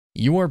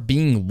You are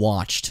being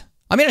watched.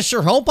 I mean, I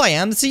sure hope I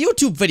am. It's a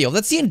YouTube video.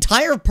 That's the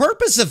entire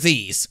purpose of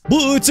these.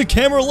 But it's a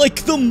camera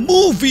like the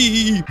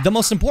movie. The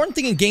most important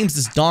thing in games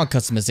is dog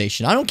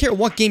customization. I don't care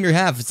what game you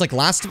have. It's like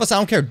Last of Us. I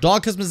don't care.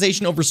 Dog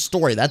customization over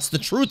story. That's the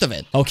truth of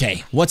it.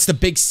 Okay, what's the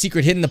big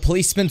secret hidden in the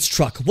policeman's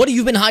truck? What have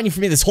you been hiding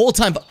from me this whole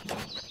time?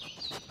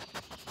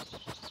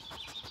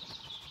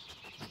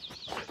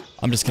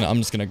 I'm just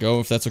gonna go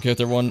if that's okay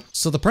with everyone.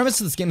 So the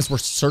premise of this game is we're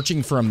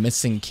searching for a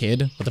missing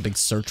kid with a big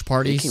search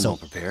party. So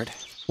prepared.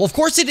 Well, of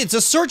course it's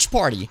a search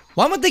party.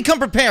 Why would they come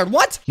prepared?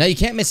 What? Now, you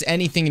can't miss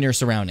anything in your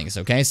surroundings,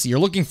 okay? So you're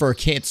looking for a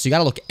kid, so you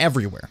gotta look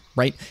everywhere,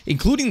 right?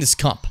 Including this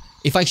cup.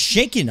 If I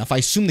shake it enough, I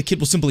assume the kid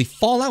will simply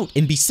fall out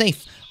and be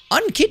safe,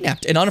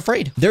 unkidnapped, and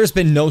unafraid. There's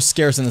been no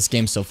scares in this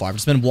game so far. I've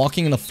just been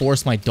walking in the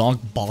forest, my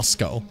dog,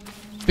 Bosco.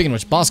 Speaking of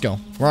which, Bosco,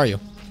 where are you?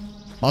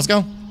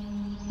 Bosco?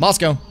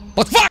 Bosco?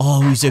 What the fuck?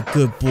 Oh, who's a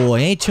good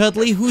boy, eh,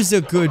 Chudley? Who's a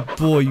good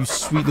boy, you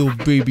sweet little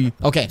baby?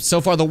 Okay,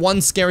 so far the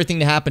one scary thing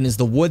to happen is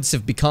the woods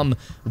have become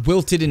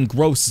wilted and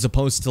gross as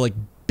opposed to like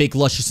big,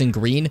 luscious, and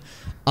green.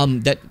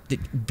 That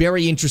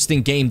very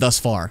interesting game thus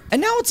far.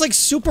 And now it's like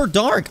super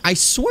dark. I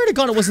swear to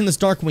God it wasn't this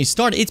dark when we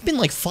started. It's been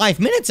like 5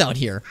 minutes out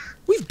here.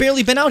 We've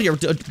barely been out here.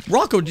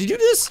 Rocco, did you do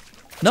this?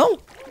 No?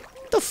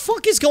 What the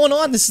fuck is going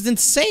on? This is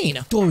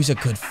insane. Oh, he's a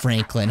good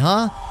Franklin,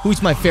 huh?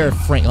 Who's my favorite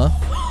Franklin?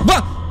 Huh?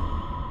 Bah!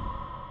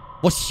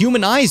 What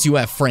human eyes you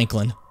have,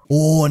 Franklin?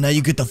 Oh, now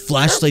you get the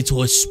flashlight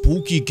to a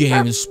spooky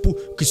game.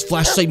 Because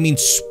flashlight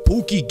means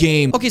spooky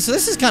game. Okay, so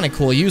this is kind of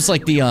cool. You use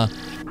like the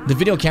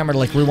video camera to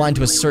like rewind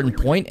to a certain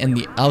point and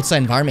the outside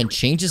environment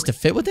changes to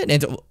fit with it.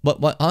 And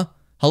what, huh?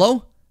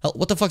 Hello?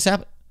 What the fuck's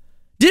happened?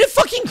 Did it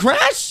fucking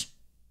crash?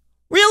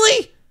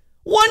 Really?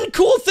 One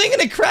cool thing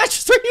and it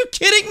crashes? Are you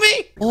kidding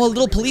me? Oh, a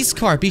little police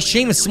car. Be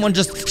ashamed if someone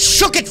just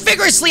shook it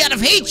vigorously out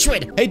of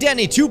hatred. Hey,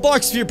 Danny,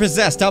 $2 if you're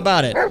possessed. How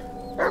about it?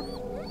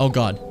 Oh,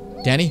 God.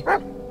 Danny?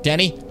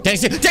 Danny? Danny,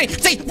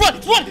 say,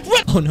 run!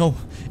 Oh no,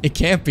 it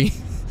can't be.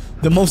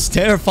 The most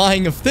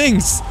terrifying of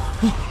things.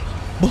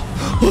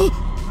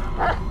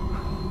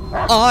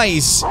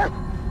 Eyes.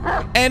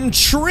 And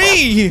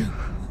tree!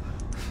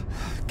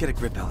 Get a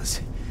grip,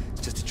 Alice.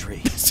 It's just a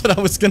tree. That's what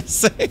I was gonna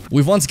say.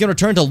 We've once again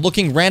returned to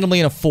looking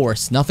randomly in a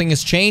forest. Nothing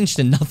has changed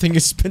and nothing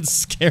has been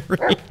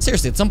scary.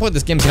 Seriously, at some point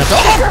this game's gonna have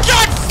to— Oh,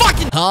 God,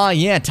 fucking— Ah,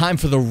 yeah, time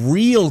for the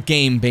real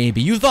game,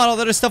 baby. You thought all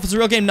that other stuff was a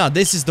real game? No,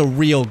 this is the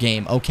real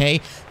game, okay?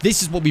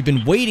 This is what we've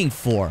been waiting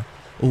for.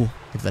 Ooh, look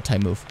at that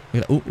tight move.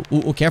 Look at that.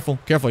 Ooh, careful.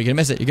 You're gonna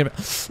miss it. You're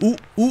gonna—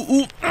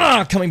 Ooh.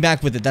 Ah, coming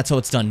back with it. That's how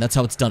it's done.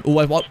 Ooh,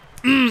 I want—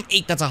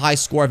 8. That's a high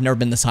score. I've never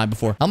been this high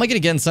before. How am I gonna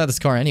get inside this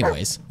car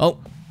anyways? Oh,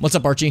 what's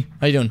up, Archie?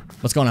 How you doing?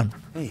 What's going on?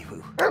 Hey,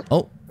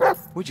 oh.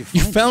 Where'd you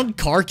found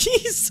car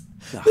keys?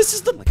 This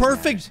is the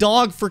perfect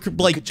dog for,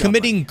 like,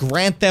 committing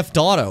Grand Theft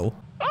Auto.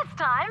 It's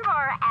time for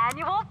our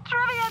annual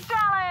trivia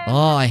challenge!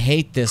 Oh, I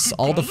hate this.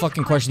 All the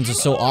fucking questions are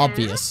so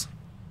obvious.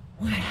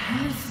 What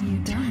have you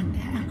done,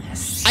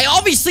 Alice? I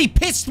obviously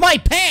pissed my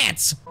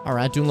pants!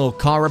 Alright, doing a little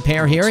car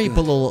repair here. You put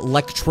a little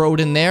electrode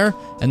in there,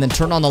 and then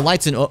turn on the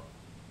lights and—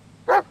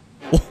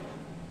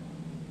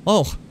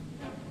 Oh.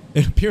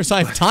 It appears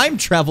I've time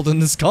traveled in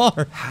this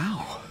car.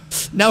 How?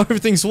 Now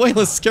everything's way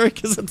less scary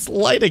because it's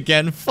light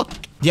again. Fuck.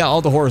 Yeah,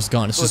 all the horror's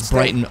gone. It's just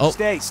bright and— Oh.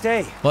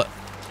 Stay. What?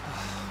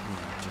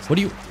 What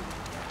do you—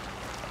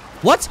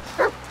 What?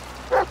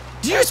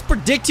 Did you just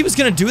predict he was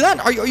gonna do that?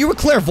 Are you a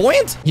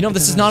clairvoyant? You know,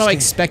 this is not how I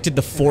expected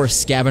the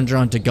forest scavenger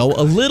hunt to go.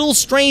 A little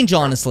strange,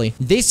 honestly.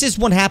 This is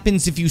what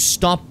happens if you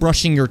stop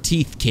brushing your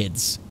teeth,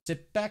 kids.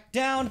 Sit back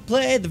down and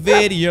play the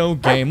video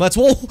game. Let's—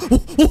 Whoa!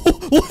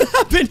 What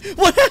happened?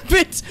 What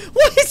happened?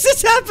 Why is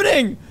this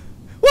happening?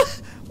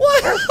 What?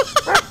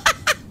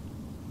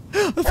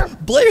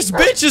 Blair's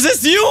bitch, is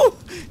this you?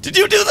 Did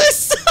you do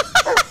this?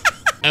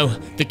 Oh,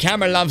 the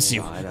camera loves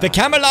you. The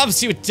camera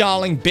loves you,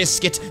 darling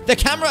Biscuit. The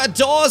camera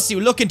adores you.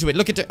 Look into it.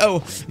 Look into—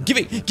 Oh, give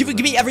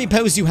me every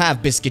pose you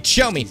have, Biscuit.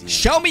 Show me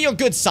your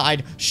good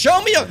side.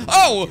 Show me your—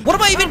 Oh, what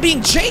am I even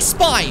being chased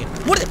by?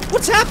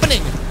 What's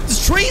happening?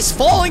 This tree's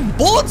falling.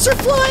 Bullets are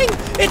flying.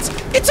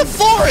 It's a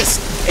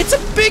forest. It's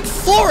a big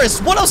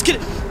forest. What else could—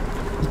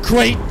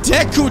 Great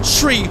Deku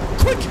Tree!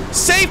 Quick,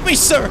 save me,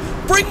 sir!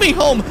 Bring me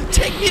home!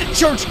 Take me to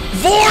church!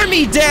 Vor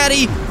me,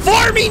 Daddy!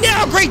 Vor me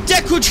now, Great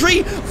Deku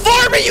Tree!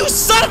 Vor me, you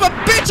son of a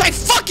bitch! I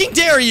fucking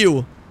dare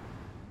you!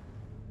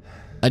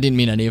 I didn't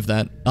mean any of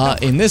that.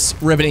 In this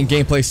riveting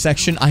gameplay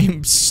section, I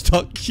am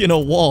stuck in a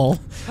wall.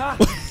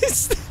 What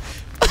is that?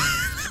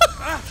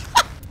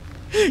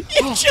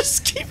 You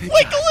just keep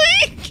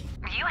wiggling!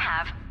 You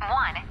have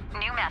one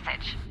new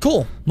message.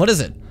 Cool. What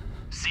is it?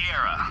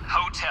 Sierra,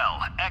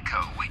 Hotel,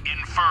 Echo,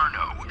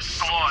 Inferno,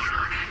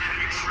 Slaughter.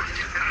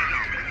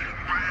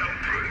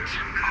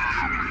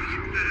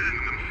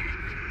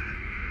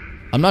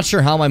 I'm not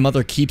sure how my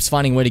mother keeps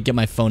finding a way to get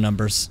my phone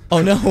numbers.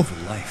 Oh no,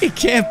 it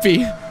can't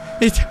be.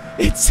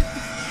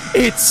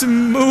 It's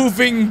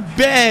moving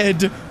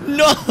bed.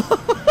 No. Thought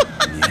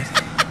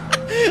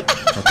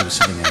there was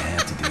something I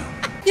had to do.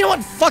 You know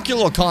what? Fuck your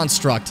little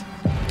construct.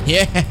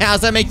 Yeah,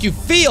 how's that make you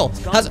feel?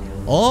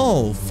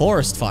 Oh,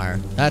 forest fire.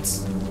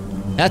 That's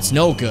That's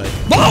no good.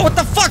 Whoa, what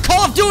the fuck?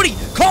 Call of Duty!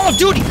 Call of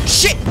Duty!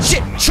 Shit!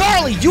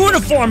 Charlie,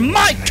 uniform,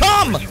 might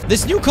come!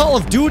 This new Call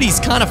of Duty's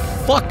kind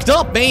of fucked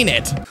up, ain't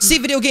it? See,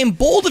 video game,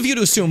 bold of you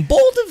to assume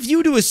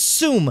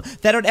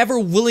that I'd ever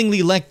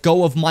willingly let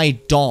go of my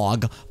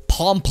dog,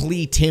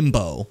 Pomply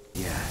Timbo.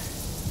 Yeah.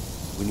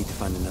 We need to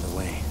find another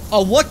way.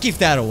 Oh, what gave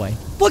that away?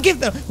 What gave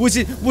that? Was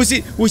it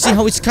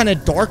how it's kind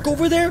of dark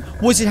over there?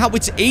 Was it how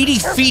it's 80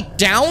 feet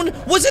down?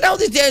 Was it how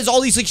there's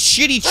all these like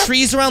shitty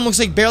trees around, looks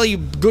like barely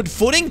good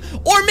footing?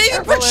 Or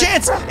maybe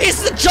perchance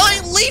it's the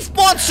giant leaf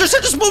monsters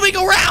are just moving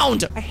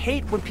around. I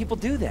hate when people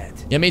do that.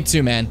 Yeah, me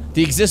too, man.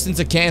 The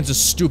existence of cans is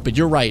stupid.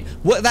 You're right.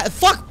 What that?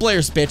 Fuck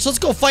Blair's bitch. Let's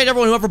go fight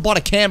everyone who ever bought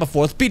a can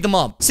before. Let's beat them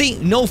up. See,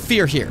 no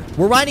fear here.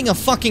 We're riding a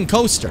fucking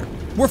coaster.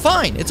 We're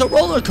fine. It's a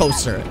roller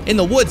coaster. In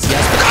the woods,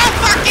 yes, but oh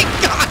fucking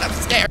god, I'm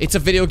scared. It's a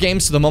video game,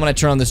 so the moment I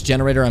turn on this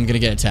generator, I'm gonna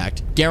get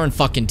attacked.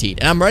 Guaranteed.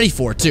 And I'm ready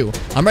for it, too.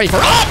 I'm ready for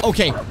it. Oh!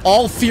 Okay,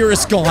 all fear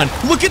is gone.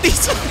 Look at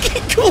these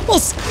fucking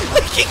ghouls.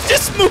 They keep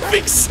just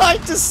moving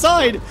side to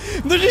side.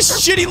 They're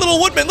just shitty little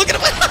woodmen. Look at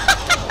them.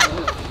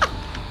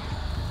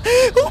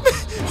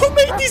 Who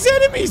made these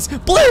enemies?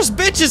 Blair's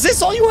bitch, is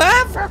this all you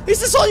have?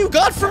 Is this all you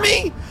got for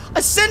me?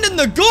 I send in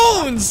the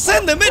goons.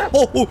 Send them in.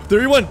 Oh,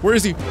 there he went. Where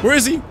is he?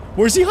 Where's he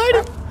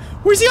hiding?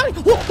 Where's he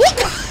hiding?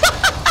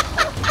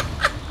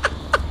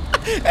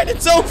 And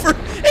it's over.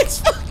 It's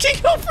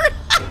fucking over.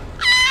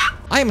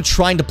 I am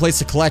trying to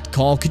place a collect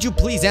call. Could you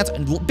please answer?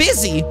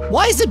 Busy?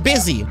 Why is it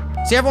busy?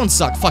 See, everyone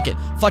sucked. Fuck it.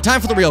 Time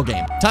for the real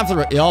game. Time for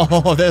the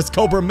oh, there's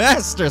Cobra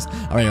Masters.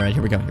 All right,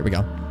 here we go.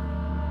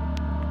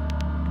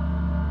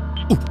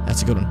 Ooh,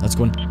 that's a good one. That's a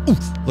good one. Ooh,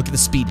 look at the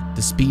speed.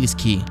 The speed is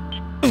key.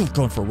 Ooh,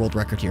 going for a world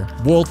record here.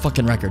 World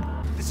fucking record.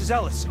 This is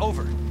Ellis.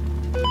 Over.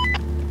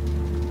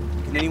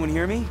 Can anyone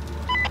hear me?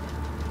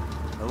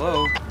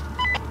 Hello?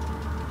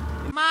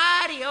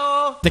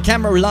 Mario! The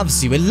camera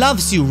loves you. It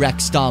loves you,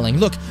 Rex, darling.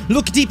 Look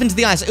deep into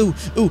the eyes. Ooh,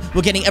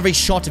 we're getting every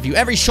shot of you.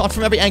 Every shot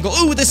from every angle.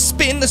 Ooh, the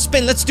spin.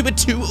 Let's do it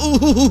too.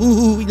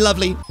 Ooh,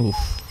 lovely. Ooh,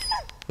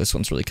 this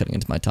one's really cutting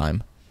into my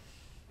time.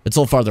 It's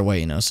a little farther away,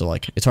 you know, so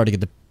like, it's hard to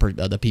get the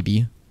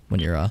PB when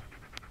you're,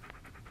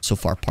 so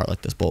far apart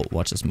like this. But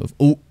watch this move.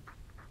 Ooh,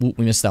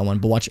 we missed that one,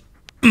 but watch.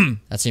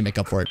 That's how you make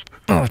up for it.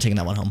 Oh, we're taking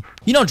that one home.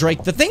 You know,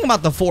 Drake, the thing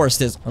about the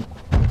forest is...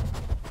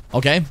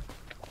 Okay.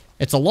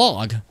 It's a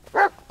log.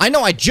 I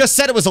know, I just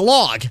said it was a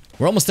log.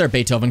 We're almost there,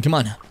 Beethoven. Come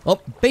on.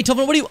 Oh,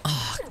 Beethoven, what do you...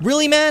 Oh,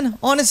 really, man?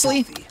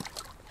 Honestly?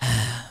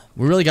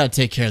 We really gotta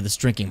take care of this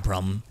drinking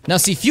problem. Now,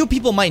 see, few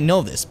people might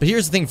know this, but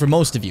here's the thing for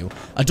most of you.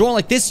 A door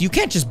like this, you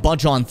can't just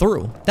budge on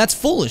through. That's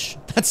foolish.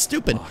 That's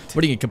stupid. What,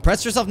 are you gonna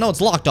compress yourself? No,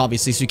 it's locked,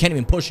 obviously, so you can't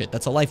even push it.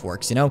 That's how life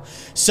works, you know?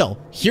 So,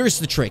 here's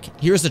the trick.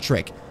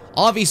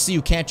 Obviously,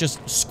 you can't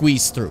just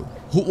squeeze through.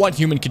 What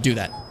human could do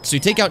that? So you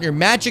take out your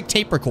magic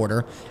tape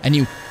recorder, and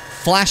you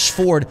flash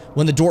forward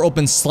when the door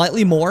opens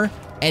slightly more,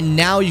 and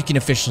now you can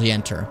officially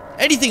enter.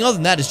 Anything other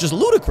than that is just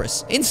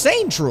ludicrous.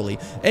 Insane, truly.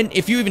 And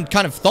if you even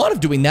kind of thought of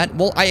doing that,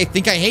 well, I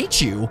think I hate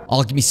you.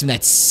 Oh, give me some of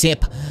that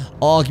sip.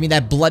 Oh, give me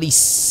that bloody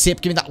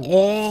sip. Give me that...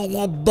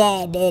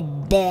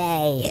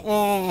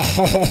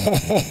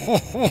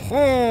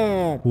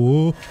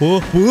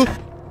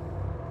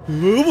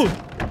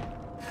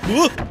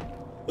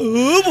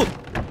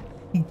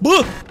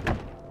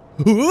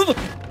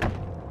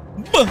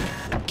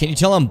 Can you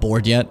tell I'm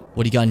bored yet?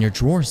 What do you got in your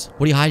drawers?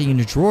 What are you hiding in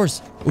your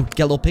drawers? Ooh, get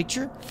a little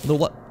picture? A little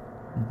what?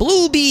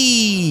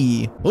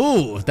 Bluebee!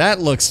 Ooh, that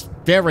looks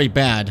very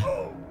bad.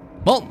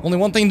 Well, only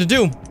one thing to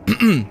do.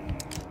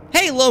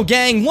 Hey, Low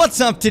Gang,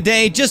 what's up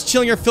today? Just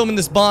chilling here filming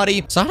this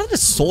body. So how did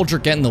this soldier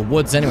get in the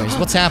woods anyways?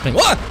 What's happening?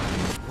 What?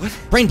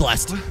 Brain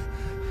blast.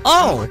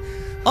 Oh,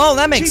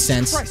 that makes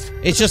sense. Christ.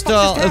 It's just,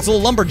 it's a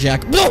little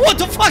lumberjack. Whoa, what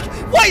the fuck?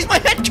 Why is my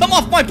head come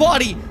off my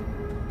body?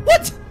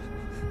 What?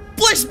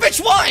 Blair's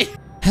bitch, why?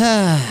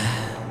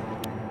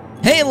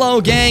 Hey,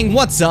 Low Gang,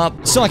 what's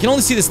up? So I can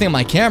only see this thing on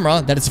my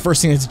camera. That is the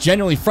first thing that's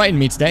genuinely frightened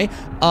me today.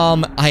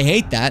 I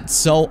hate that,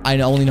 so I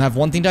only have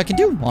one thing that I can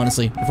do,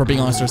 honestly, if we're being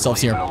honest with ourselves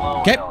here.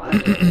 Okay.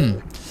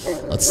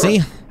 Let's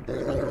see.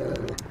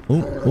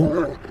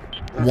 Ooh.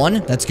 1,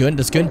 that's good,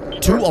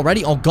 2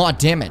 already? Oh, god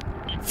damn it.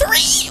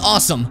 3,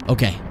 awesome.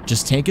 Okay,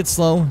 just take it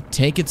slow,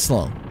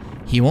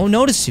 He won't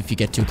notice if you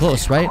get too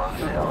close, right?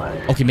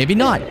 Okay, maybe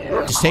not.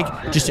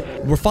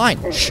 We're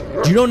fine. Shh,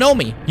 you don't know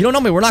me.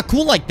 We're not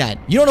cool like that.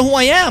 You don't know who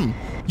I am.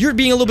 You're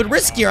being a little bit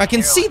riskier. I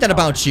can see that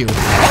about you.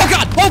 Oh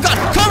god,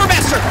 Cover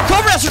Master,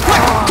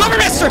 quick, Cover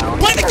Master,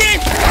 play the game,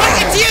 play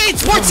the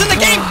Sports in the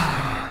game.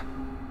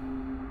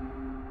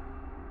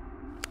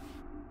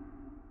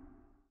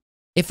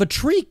 If a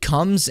tree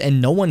comes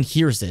and no one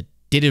hears it,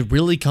 did it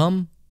really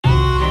come?